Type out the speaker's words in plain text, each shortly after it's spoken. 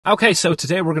Okay, so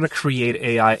today we're going to create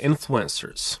AI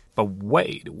influencers. But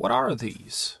wait, what are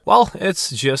these? Well, it's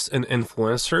just an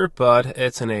influencer, but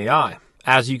it's an AI.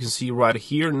 As you can see right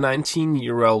here,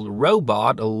 19-year-old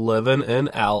robot living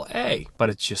in LA. But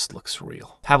it just looks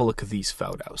real. Have a look at these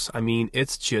photos. I mean,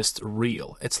 it's just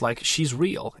real. It's like she's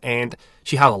real. And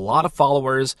she has a lot of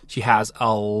followers. She has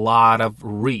a lot of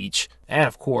reach. And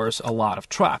of course, a lot of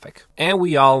traffic. And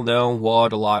we all know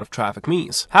what a lot of traffic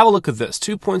means. Have a look at this,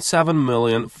 2.7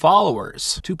 million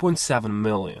followers. 2.7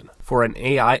 million for an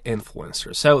AI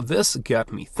influencer. So this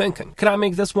got me thinking, can I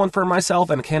make this one for myself?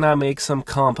 And can I make some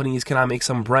companies? Can I make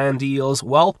some brand deals?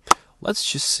 Well,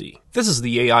 let's just see. This is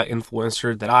the AI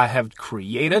influencer that I have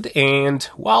created, and,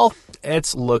 well,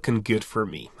 it's looking good for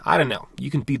me. I don't know.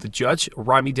 You can be the judge.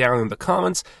 Write me down in the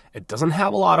comments. It doesn't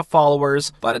have a lot of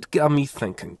followers, but it got me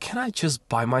thinking, can I just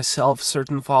buy myself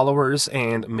certain followers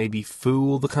and maybe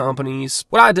fool the companies?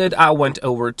 What I did, I went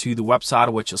over to the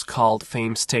website, which is called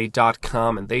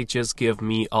famestate.com, and they just give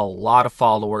me a lot of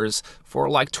followers for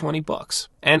like 20 bucks.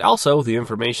 And also, the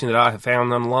information that I have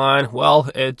found online, well,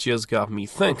 it just got me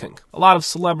thinking. A lot of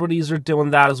celebrities are doing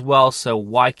that as well, so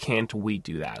why can't we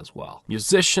do that as well?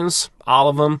 Musicians, all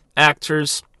of them,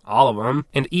 actors, all of them,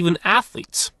 and even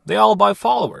athletes. They all buy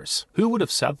followers. Who would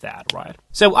have said that, right?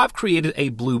 So I've created a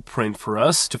blueprint for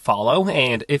us to follow,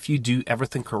 and if you do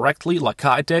everything correctly like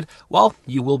I did, well,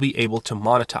 you will be able to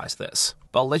monetize this.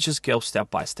 But let's just go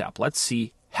step by step. Let's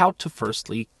see how to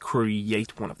firstly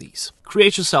create one of these.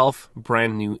 Create yourself a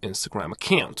brand new Instagram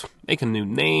account. Make a new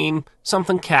name,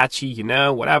 something catchy,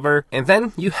 whatever. And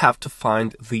then you have to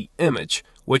find the image,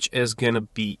 which is going to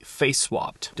be face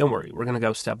swapped. Don't worry, we're going to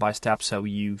go step by step so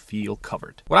you feel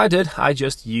covered. What I did, I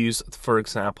just used, for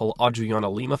example, Adriana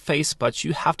Lima face, but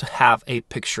you have to have a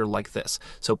picture like this.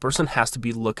 So person has to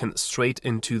be looking straight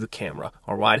into the camera,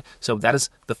 all right? So that is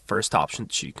the first option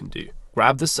that you can do.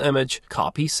 Grab this image,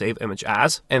 copy, save image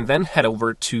as, and then head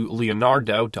over to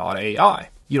leonardo.ai.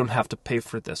 You don't have to pay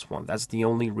for this one. That's the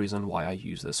only reason why I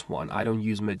use this one. I don't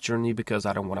use Midjourney because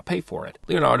I don't want to pay for it.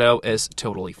 Leonardo is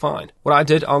totally fine. What I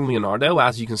did on Leonardo,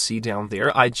 as you can see down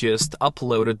there, I just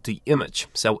uploaded the image.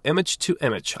 So image to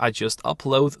image, I just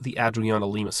upload the Adriana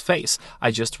Lima's face.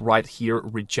 I just right here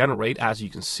regenerate, as you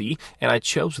can see, and I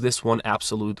chose this one,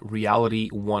 Absolute Reality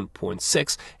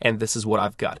 1.6, and this is what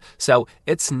I've got. So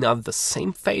it's not the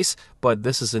same face, but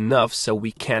this is enough so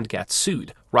we can't get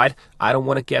sued, right? I don't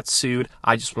want to get sued.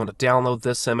 I just want to download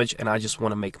this image and I just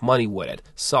want to make money with it.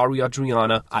 Sorry,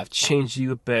 Adriana, I've changed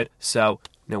you a bit, so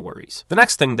no worries. The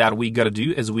next thing that we got to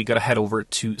do is we got to head over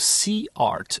to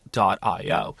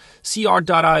crart.io.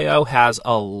 crart.io has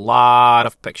a lot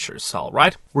of pictures, all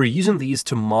right? We're using these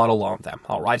to model on them,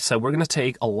 all right? So we're going to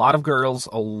take a lot of girls,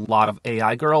 a lot of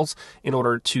AI girls, in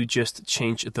order to just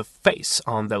change the face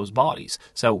on those bodies.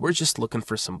 So we're just looking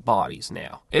for some bodies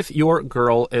now. If your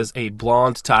girl is a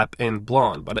blonde, type in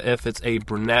blonde. But if it's a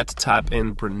brunette, type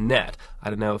in brunette. I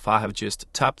don't know if I have just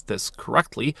typed this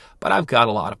correctly, but I've got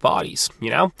a lot of bodies,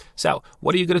 So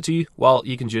what are you going to do? Well,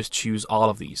 you can just choose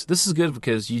all of these. This is good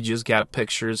because you just get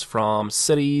pictures from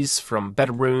cities, from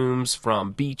bedrooms,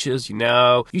 from beaches,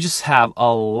 You just have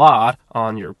a lot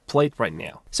on your plate right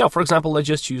now. So, for example, let's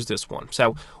just choose this one.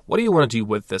 So, what do you want to do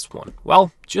with this one?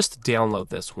 Well, just download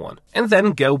this one. And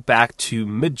then go back to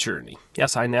Midjourney.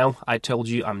 Yes, I know, I told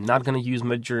you I'm not going to use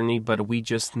Midjourney, but we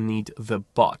just need the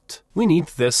bot. We need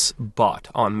this bot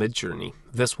on Midjourney.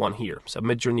 This one here. So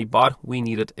Midjourney bot, we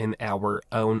need it in our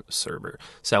own server.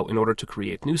 So in order to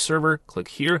create new server, click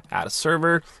here, add a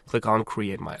server, click on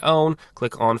create my own,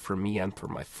 click on for me and for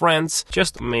my friends,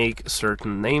 just make a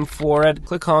certain name for it,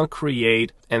 click on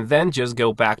create, and then just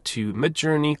go back to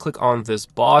Midjourney, click on this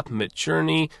bot,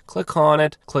 Midjourney, click on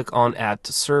it, click on add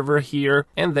to server here,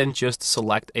 and then just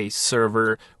select a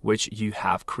server which you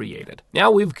have created. Now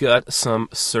we've got some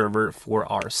server for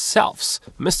ourselves.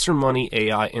 Mr. Money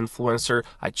AI Influencer.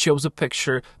 I chose a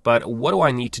picture, but what do I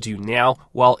need to do now?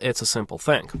 Well, it's a simple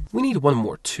thing. We need one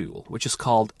more tool, which is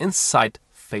called Insight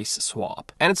Face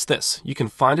Swap. And it's this. You can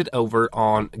find it over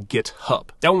on GitHub.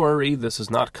 Don't worry, this is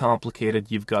not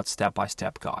complicated. You've got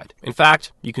step-by-step guide. In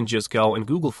fact, you can just go and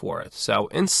Google for it. So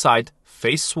Insight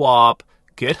Face Swap,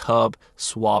 GitHub,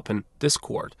 swap, and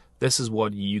Discord. This is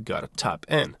what you gotta type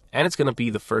in. and it's going to be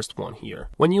the first one here.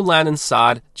 When you land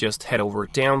inside, just head over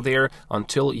down there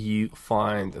until you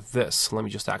find this. Let me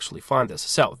just actually find this.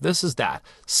 So this is that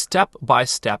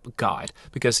step-by-step guide,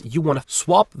 because you want to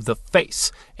swap the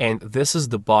face, and this is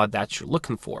the bot that you're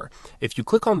looking for. If you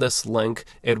click on this link,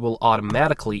 it will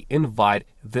automatically invite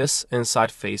this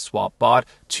inside face swap bot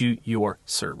to your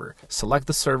server. Select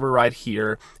the server right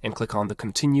here and click on the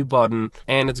continue button,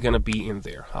 and it's going to be in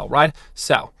there. All right,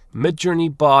 so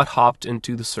Midjourney bot hopped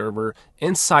into the server,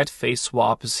 inside face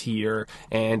swap is here,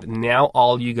 and now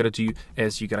all you gotta do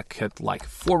is you gotta hit like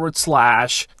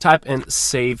 /, type in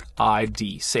save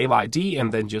ID,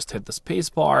 and then just hit the space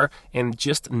bar and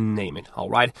just name it. All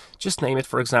right, just name it,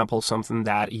 for example, something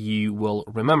that you will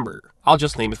remember. I'll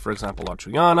just name it, for example,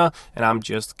 Adriana, and I'm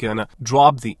just gonna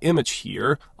drop the image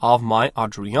here of my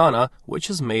Adriana, which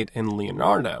is made in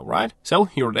Leonardo, right? So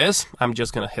here it is. I'm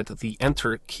just gonna hit the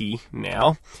enter key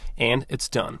now, and it's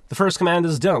done. The first command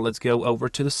is done. Let's go over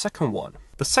to the second one.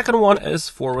 The second one is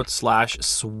 /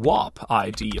 swap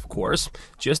ID, of course.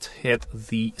 Just hit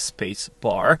the space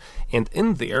bar, and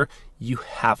in there, you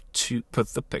have to put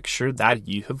the picture that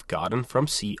you have gotten from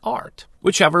CArt.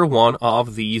 Whichever one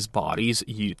of these bodies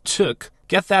you took,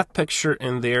 get that picture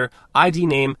in there, ID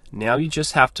name. Now you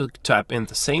just have to type in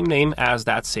the same name as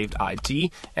that saved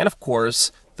ID, and of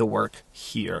course, the work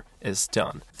here is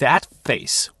done. That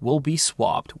face will be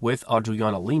swapped with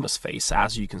Adriana Lima's face,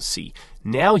 as you can see.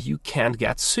 Now you can't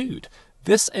get sued.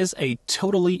 This is a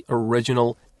totally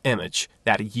original image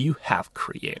that you have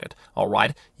created. All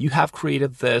right, you have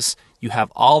created this, you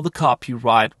have all the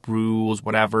copyright rules,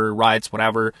 whatever, rights,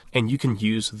 whatever, and you can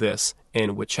use this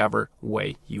in whichever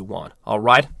way you want. All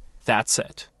right, that's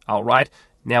it. All right,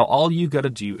 now all you gotta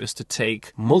do is to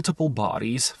take multiple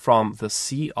bodies from the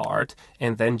CArt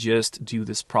and then just do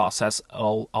this process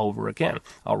all over again.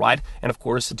 All right, and of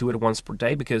course do it once per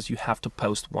day, because you have to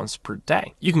post once per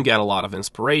day. You can get a lot of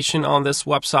inspiration on this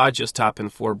website. Just type in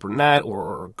for brunette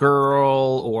or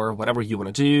girl or whatever you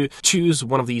want to do. Choose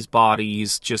one of these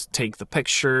bodies, just take the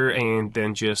picture and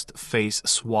then just face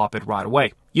swap it right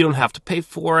away. You don't have to pay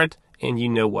for it, and you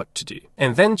know what to do.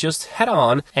 And then just head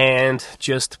on and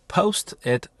just post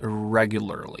it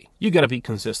regularly. You gotta be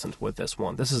consistent with this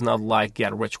one. This is not like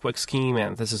get rich quick scheme,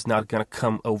 and this is not gonna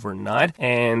come overnight.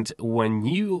 And when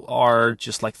you are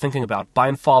just like thinking about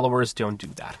buying followers, don't do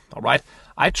that, all right?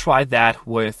 I tried that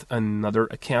with another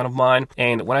account of mine,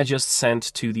 and when I just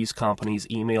sent to these companies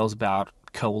emails about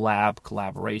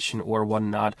collaboration or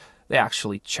whatnot, they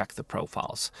actually check the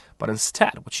profiles. But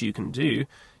instead, what you can do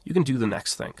the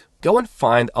next thing. Go and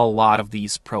find a lot of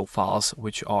these profiles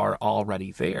which are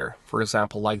already there. For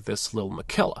example, like this Lil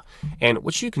Makilla. And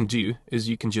what you can do is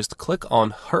you can just click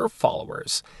on her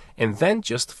followers and then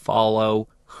just follow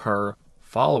her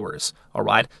followers. All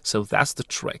right, so that's the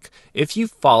trick. If you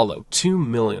follow 2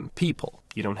 million people,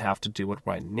 you don't have to do it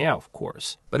right now, of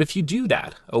course. But if you do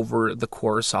that over the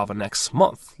course of a next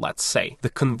month, let's say, the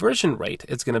conversion rate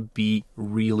is going to be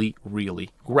really,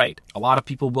 really great. A lot of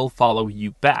people will follow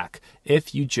you back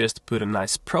if you just put a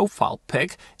nice profile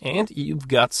pic and you've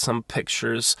got some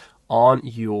pictures on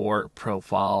your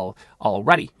profile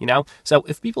already, you know? So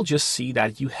if people just see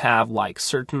that you have like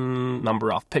certain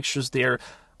number of pictures there,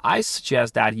 I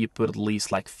suggest that you put at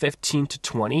least like 15 to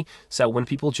 20. So when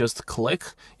people just click,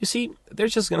 you see, they're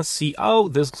just going to see, oh,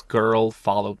 this girl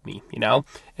followed me, you know,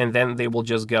 and then they will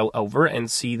just go over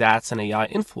and see that's an AI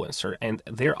influencer. And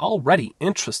they're already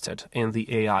interested in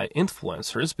the AI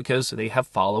influencers because they have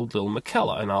followed Lil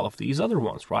Makilla and all of these other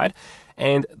ones, right?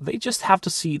 And they just have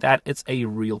to see that it's a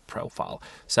real profile.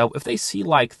 So if they see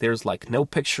like there's like no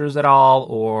pictures at all,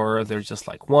 or there's just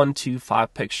like 1, 2,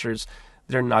 5 pictures,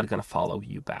 they're not going to follow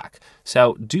you back.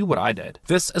 So do what I did.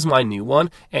 This is my new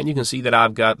one, and you can see that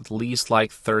I've got at least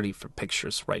like 30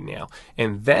 pictures right now.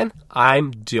 And then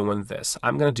I'm doing this.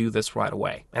 I'm going to do this right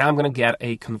away. And I'm going to get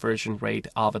a conversion rate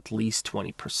of at least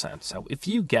 20%. So if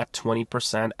you get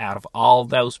 20% out of all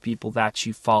those people that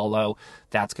you follow,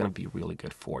 that's going to be really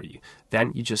good for you.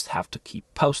 Then you just have to keep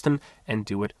posting and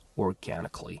do it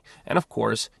organically. And of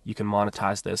course, you can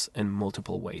monetize this in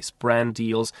multiple ways. Brand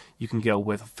deals, you can go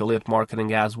with affiliate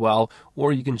marketing as well,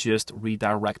 or you can just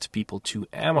redirect people to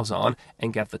Amazon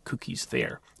and get the cookies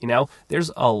there. You know,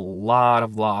 there's a lot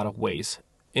of ways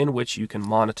in which you can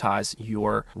monetize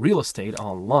your real estate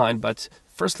online, but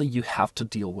firstly, you have to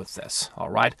deal with this, all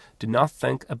right? Do not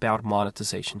think about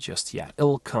monetization just yet.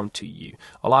 It'll come to you.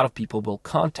 A lot of people will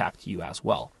contact you as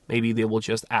well. Maybe they will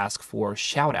just ask for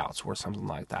shout-outs or something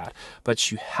like that.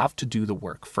 But you have to do the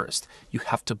work first. You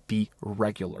have to be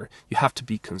regular. You have to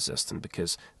be consistent,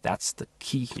 because that's the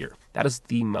key here. That is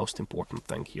the most important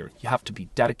thing here. You have to be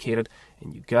dedicated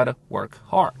and you gotta work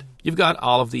hard. You've got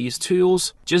all of these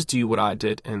tools. Just do what I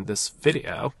did in this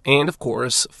video. And of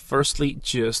course, firstly,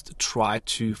 just try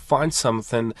to find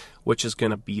something which is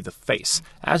gonna be the face.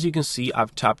 As you can see,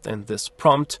 I've typed in this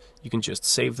prompt. You can just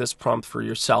save this prompt for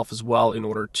yourself as well in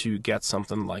order to get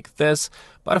something like this.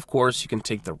 But of course, you can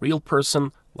take the real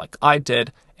person like I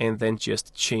did and then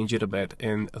just change it a bit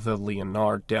in the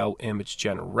Leonardo image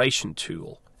generation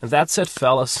tool. And that's it,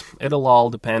 fellas. It'll all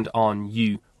depend on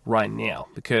you right now,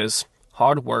 because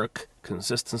hard work,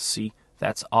 consistency,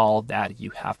 that's all that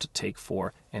you have to take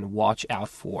for and watch out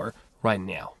for right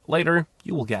now. Later,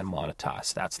 you will get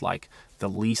monetized. That's like the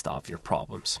least of your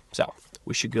problems. So,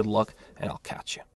 wish you good luck, and I'll catch you.